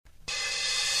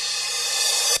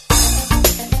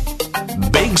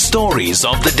Big stories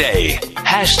of the day.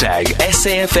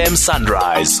 #SAFM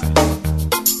Sunrise.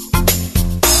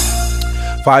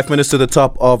 5 minutes to the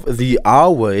top of the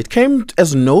hour. It came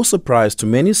as no surprise to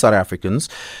many South Africans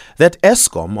that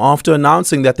Eskom, after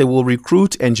announcing that they will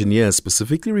recruit engineers,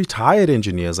 specifically retired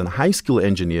engineers and high-skill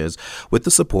engineers, with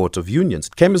the support of unions,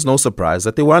 it came as no surprise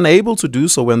that they were unable to do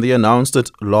so when they announced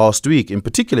it last week. In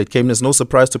particular, it came as no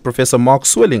surprise to Professor Mark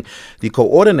Swilling, the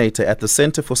coordinator at the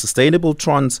Center for Sustainable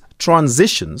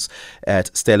Transitions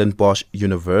at Stellenbosch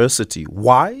University.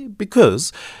 Why?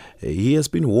 Because he has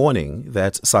been warning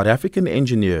that South African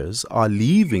engineers are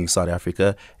leaving South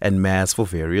Africa en masse for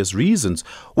various reasons.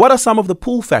 What are some of the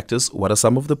pull factors? What are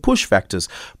some of the push factors?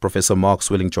 Professor Mark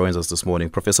Swilling joins us this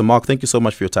morning. Professor Mark, thank you so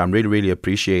much for your time. Really, really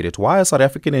appreciate it. Why are South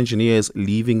African engineers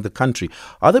leaving the country?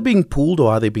 Are they being pulled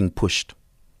or are they being pushed?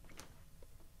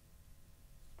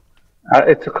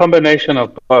 It's a combination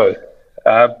of both.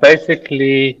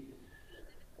 Basically,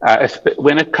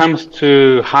 when it comes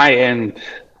to high-end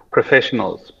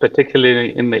professionals,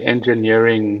 particularly in the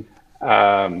engineering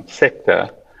sector,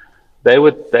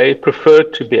 they prefer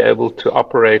to be able to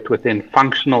operate within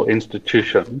functional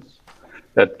institutions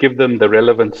that give them the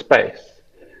relevant space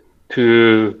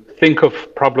to think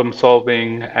of problem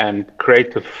solving and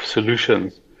creative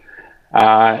solutions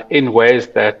in ways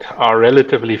that are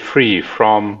relatively free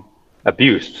from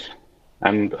abuse.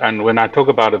 And when I talk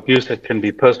about abuse, it can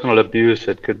be personal abuse,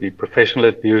 it could be professional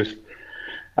abuse,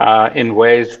 in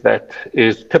ways that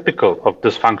is typical of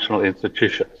dysfunctional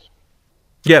institutions.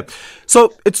 Yeah,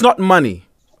 so it's not money.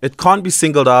 It can't be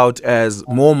singled out as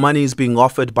more money is being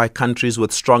offered by countries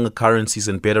with stronger currencies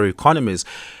and better economies.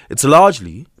 It's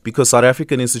largely because South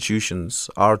African institutions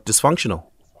are dysfunctional.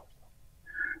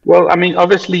 Well, I mean,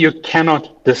 obviously you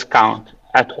cannot discount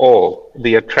at all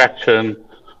the attraction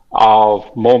of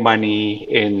more money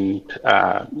in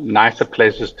nicer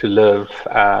places to live,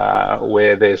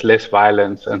 where there's less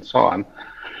violence and so on.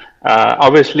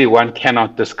 Obviously, one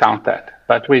cannot discount that.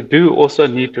 But we do also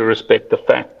need to respect the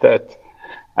fact that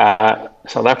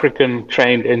South African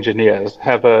trained engineers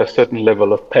have a certain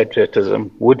level of patriotism,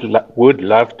 would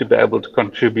love to be able to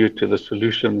contribute to the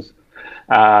solutions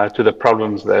to the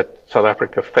problems that South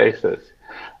Africa faces.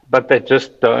 But they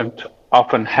just don't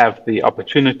often have the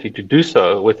opportunity to do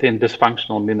so within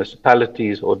dysfunctional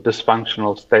municipalities or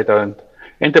dysfunctional state-owned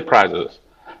enterprises.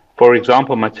 For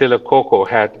example, Matshela Koko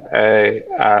had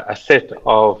a set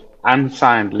of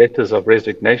unsigned letters of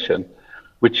resignation,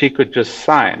 which he could just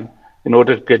sign in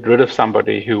order to get rid of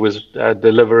somebody who was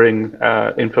delivering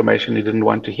information he didn't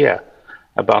want to hear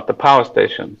about the power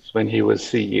stations when he was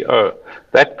CEO.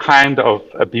 That kind of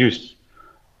abuse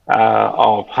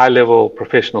of high-level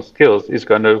professional skills is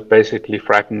going to basically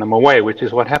frighten them away, which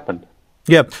is what happened.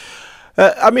 Yeah.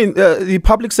 The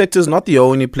public sector is not the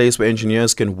only place where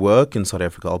engineers can work in South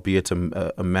Africa, albeit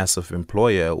a massive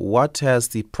employer. What has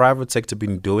the private sector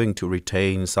been doing to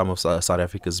retain some of South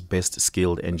Africa's best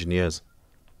skilled engineers?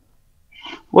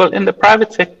 Well, in the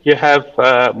private sector, you have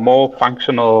more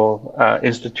functional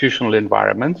institutional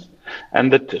environments.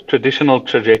 And the traditional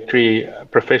trajectory,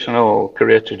 professional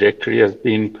career trajectory, has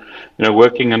been,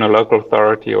 working in a local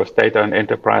authority or state-owned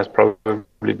enterprise,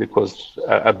 probably because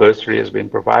a bursary has been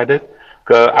provided,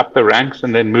 go up the ranks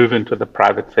and then move into the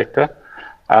private sector,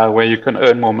 where you can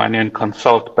earn more money and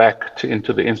consult back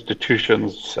into the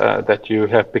institutions that you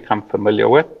have become familiar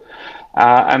with,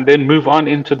 and then move on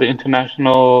into the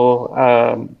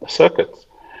international circuits.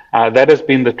 That has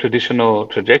been the traditional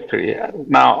trajectory.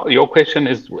 Now, your question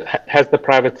is, has the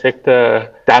private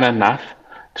sector done enough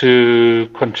to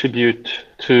contribute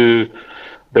to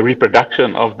the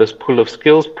reproduction of this pool of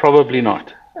skills? Probably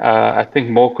not. I think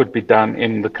more could be done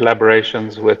in the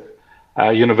collaborations with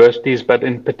universities, but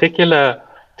in particular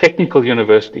technical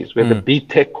universities, where the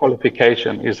BTech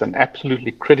qualification is an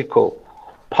absolutely critical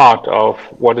part of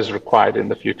what is required in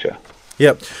the future.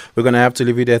 Yeah, we're going to have to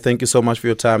leave it there. Thank you so much for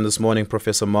your time this morning,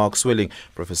 Professor Mark Swilling.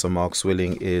 Professor Mark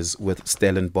Swilling is with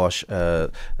Stellenbosch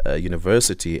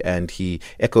University, and he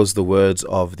echoes the words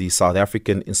of the South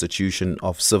African Institution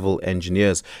of Civil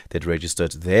Engineers that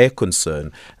registered their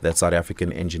concern that South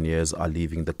African engineers are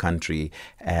leaving the country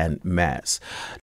en masse.